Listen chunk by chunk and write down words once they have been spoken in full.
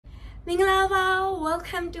Minglava,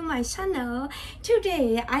 welcome to my channel.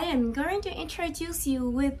 Today I am going to introduce you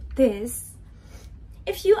with this.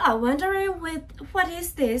 If you are wondering what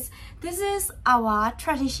is this is our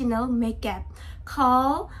traditional makeup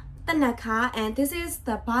called Thanakha, and this is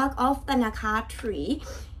the bark of Thanakha tree.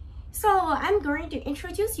 So I'm going to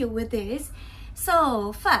introduce you with this.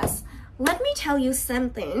 So first, let me tell you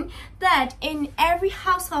something that in every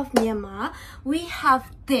house of Myanmar we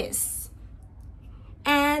have this.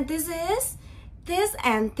 And this is this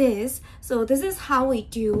and this. So this is how we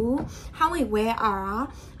wear our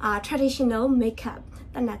traditional makeup,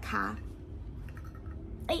 Thanakha.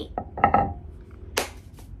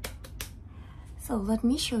 So let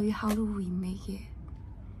me show you how do we make it.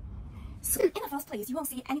 So in the first place, you won't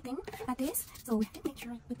see anything like this. So we have to make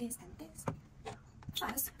sure with this and this.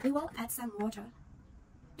 First, we will add some water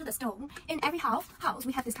to the stove. In every house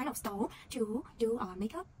we have this kind of stove to do our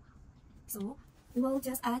makeup. So we will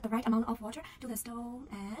just add the right amount of water to the stove,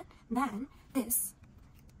 and then this.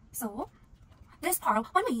 So this part,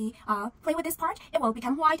 when we play with this part, it will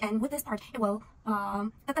become white, and with this part, it will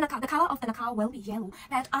the color of the Thanakha will be yellow.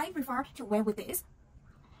 But I prefer to wear with this.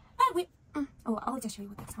 But I'll just show you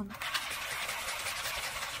with this.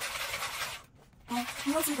 And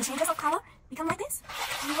you will see the changes of color become like this.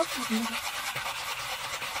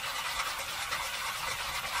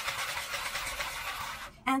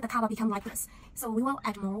 And the color become like this. So we will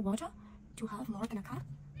add more water to have more Thanakha.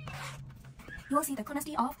 You will see the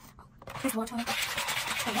quantity of this water.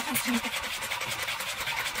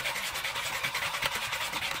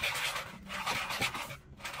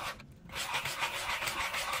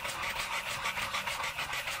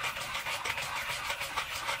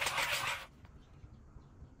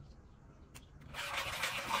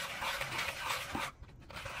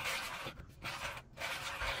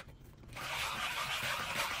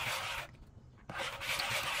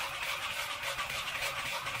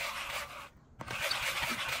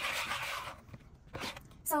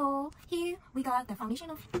 So here we got the foundation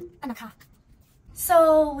of Thanakha.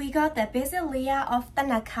 So we got the basic layer of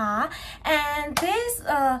Thanakha, and this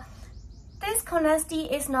quantity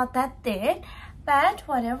is not that thick, but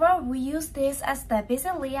whatever, we use this as the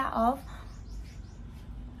basic layer of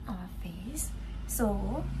our face.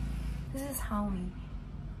 So this is how we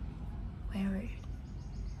wear it.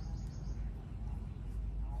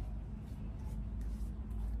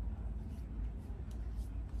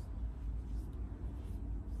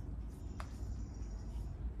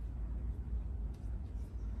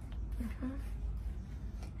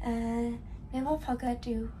 And never forget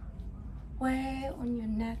to wear on your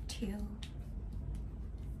neck too.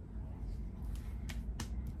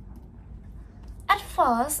 At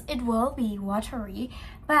first it will be watery,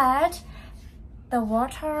 but the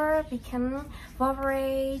water become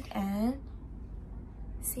evaporate, and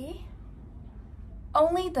see,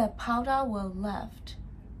 only the powder will left.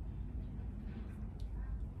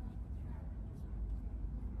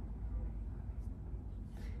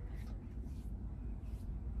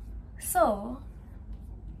 So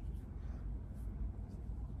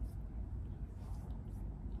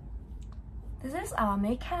this is our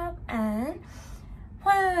makeup, and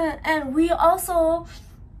we also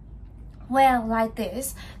wear like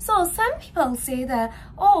this. So some people say that,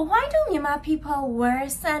 oh, why do Myanmar people wear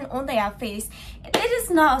sand on their face? It is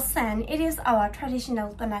not sand, it is our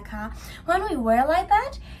traditional Thanakha. When we wear like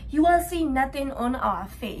that, you will see nothing on our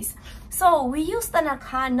face. So we use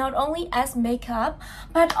Thanakha not only as makeup,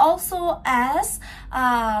 but also as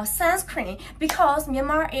sunscreen, because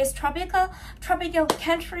Myanmar is tropical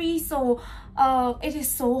country, so it is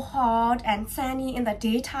so hot and sunny in the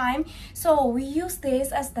daytime. So we use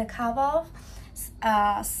this as the cover of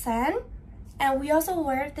sun, and we also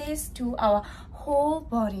wear this to our whole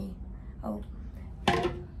body. I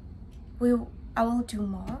will do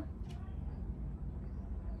more.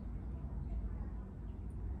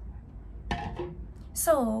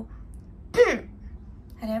 So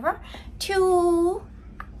whatever, to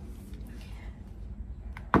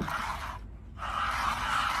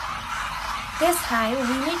this time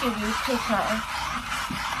we need to be thicker.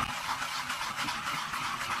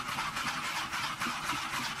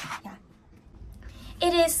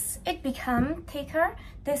 Yeah, it become thicker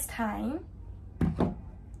this time.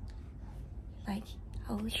 Like,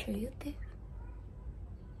 I will show you this,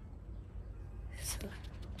 so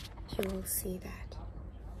you will see that.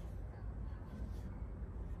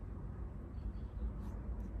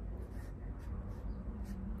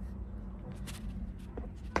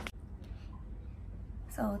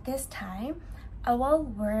 So this time I will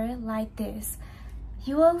wear like this.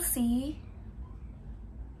 You will see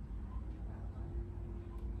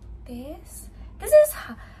this.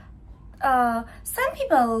 some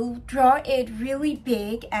people draw it really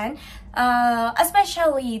big, and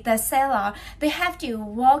especially the sailor, they have to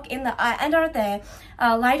walk in the under the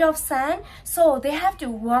light of sun, so they have to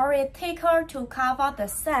wear it thicker to cover the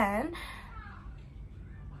sun.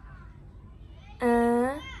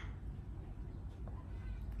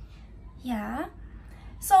 Yeah.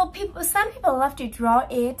 So some people love to draw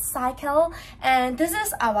it cycle, and this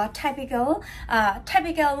is our typical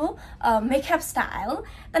makeup style.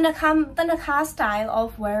 Thanakha style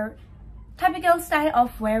of typical style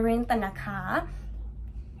of wearing Thanakha.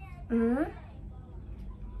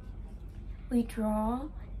 We draw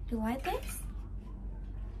like this,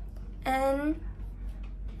 and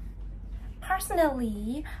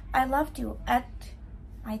personally, I love to add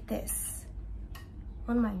like this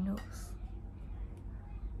on my nose.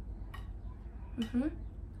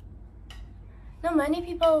 Now many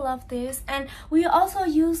people love this, and we also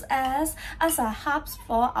use as a hubs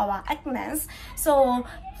for our acne. So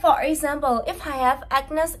for example, if I have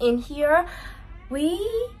acne in here, we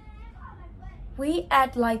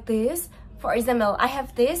add like this. For example, I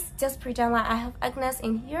have this, just pretend like I have acne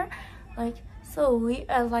in here, like so we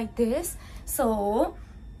add like this, so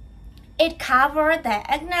it covers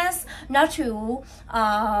the acne, not to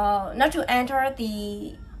enter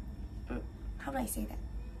the, how do I say that?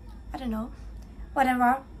 I don't know.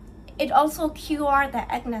 Whatever. It also cures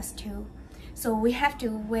the acne too. So we have to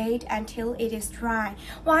wait until it is dry.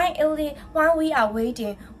 While we are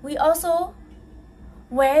waiting, we also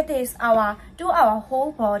wear this to our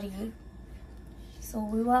whole body. So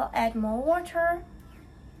we will add more water.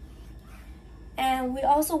 And we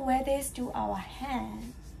also wear this to our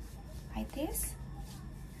hand. Like this.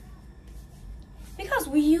 Because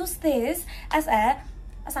we use this as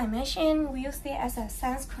I mentioned, we use it as a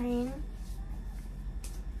sunscreen.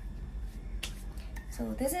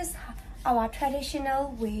 So this is our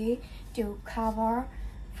traditional way to cover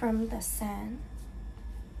from the sun.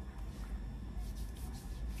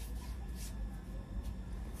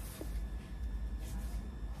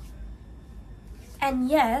 And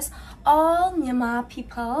yes, all Myanmar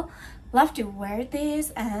people love to wear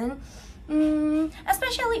this, and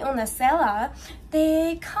especially on the seller,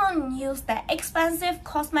 they can't use the expensive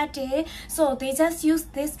cosmetic, so they just use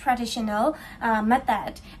this traditional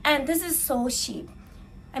method, and this is so cheap.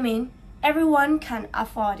 I mean, everyone can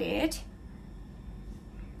afford it.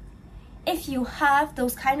 If you have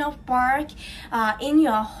those kind of bark in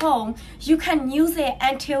your home, you can use it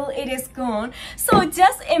until it is gone. So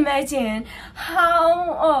just imagine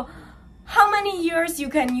how many years you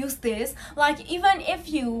can use this. Like even if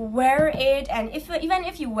you wear it, and even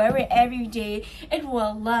if you wear it every day, it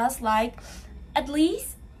will last like at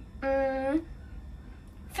least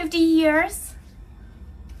 50 years,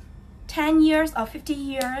 10 years or 50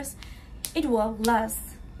 years. It will last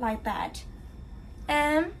like that.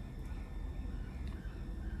 And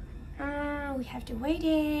we have to wait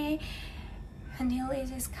it until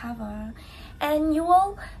it is covered. And you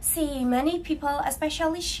will see many people,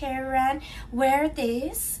 especially Sharon, wear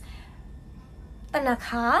this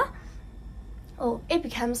Thanakha. Oh, it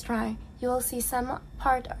becomes dry. You will see some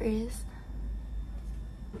part is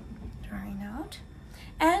drying out.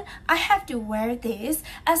 And I have to wear this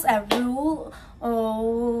as a rule.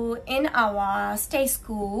 In our state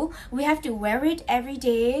school, we have to wear it every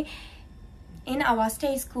day in our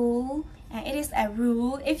state school, and it is a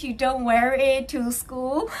rule. If you don't wear it to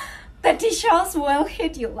school, the teachers will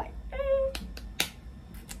hit you like.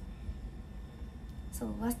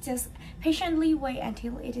 So let's just patiently wait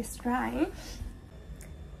until it is dry.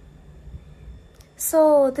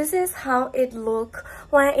 So this is how it looks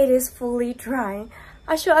when it is fully dry.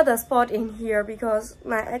 I show other spot in here because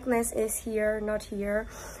my acne is here, not here.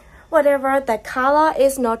 Whatever, the color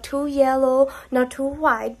is not too yellow, not too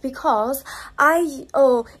white, because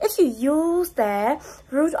if you use the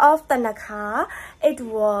root of the Thanakha, it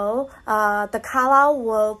will the color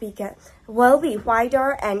will be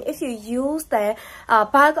whiter, and if you use the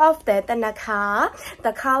bark of the Thanakha,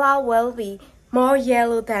 the color will be more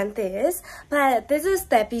yellow than this. But this is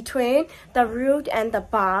the between the root and the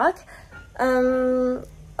bark.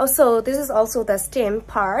 Also, this is also the stem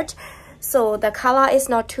part. So the color is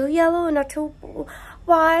not too yellow, not too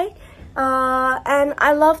white, and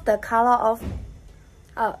I love the color of.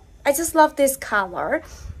 I just love this color.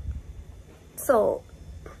 So,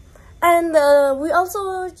 and we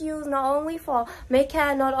also use not only for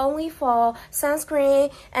makeup, not only for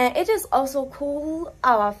sunscreen, and it is also cool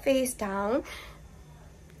our face down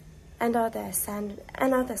under the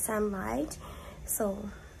sunlight. So,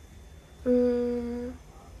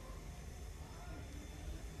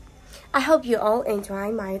 I hope you all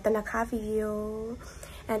enjoy my Thanakha video.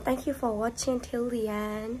 And thank you for watching till the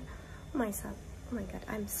end. Oh my god,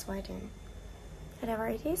 I'm sweating. Whatever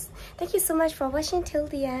it is. Thank you so much for watching till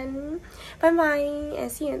the end. Bye bye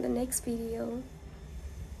and see you in the next video.